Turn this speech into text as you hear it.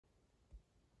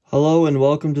Hello and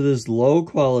welcome to this low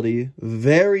quality,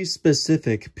 very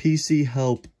specific PC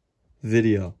help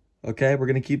video. Okay, we're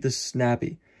going to keep this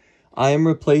snappy. I am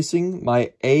replacing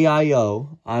my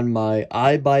AIO on my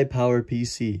iBUYPOWER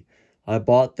PC. I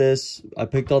bought this, I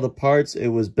picked all the parts, it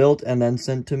was built and then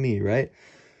sent to me, right?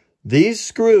 These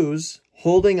screws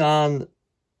holding on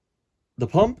the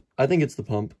pump, I think it's the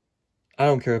pump. I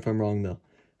don't care if I'm wrong though.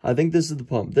 I think this is the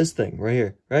pump, this thing right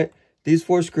here, right? These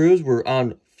 4 screws were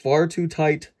on far too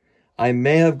tight. I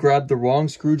may have grabbed the wrong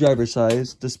screwdriver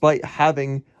size, despite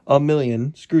having a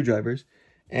million screwdrivers,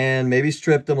 and maybe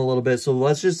stripped them a little bit. So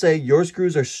let's just say your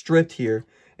screws are stripped here,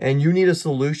 and you need a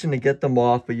solution to get them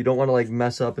off, but you don't want to like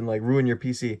mess up and like ruin your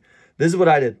PC. This is what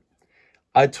I did.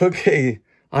 I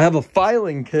have a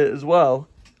filing kit as well.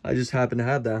 I just happen to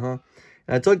have that, huh?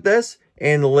 And I took this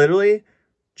and literally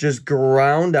just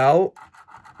ground out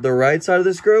the right side of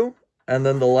the screw, and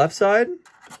then the left side,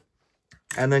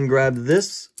 and then grabbed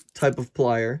this type of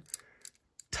plier,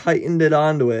 tightened it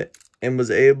onto it, and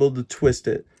was able to twist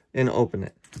it and open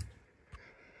it.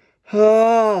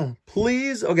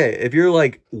 Please, okay, if you're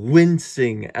like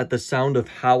wincing at the sound of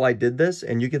how I did this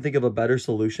and you can think of a better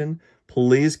solution,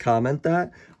 please comment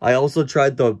that. I also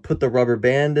tried to put the rubber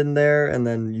band in there and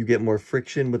then you get more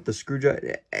friction with the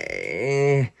screwdriver.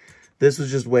 This was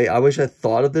just I wish I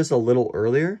thought of this a little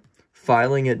earlier,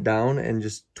 filing it down and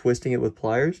just twisting it with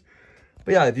pliers.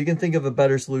 But yeah, if you can think of a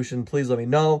better solution, please let me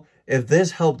know. If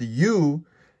this helped you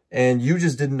and you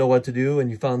just didn't know what to do and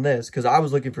you found this, because I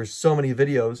was looking for so many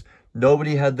videos,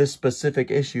 nobody had this specific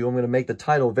issue. I'm going to make the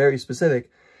title very specific.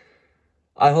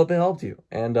 I hope it helped you.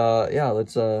 And yeah,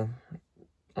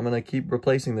 I'm going to keep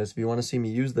replacing this. If you want to see me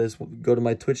use this, go to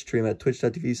my Twitch stream at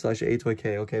twitch.tv/AIOK.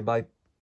 Okay, bye.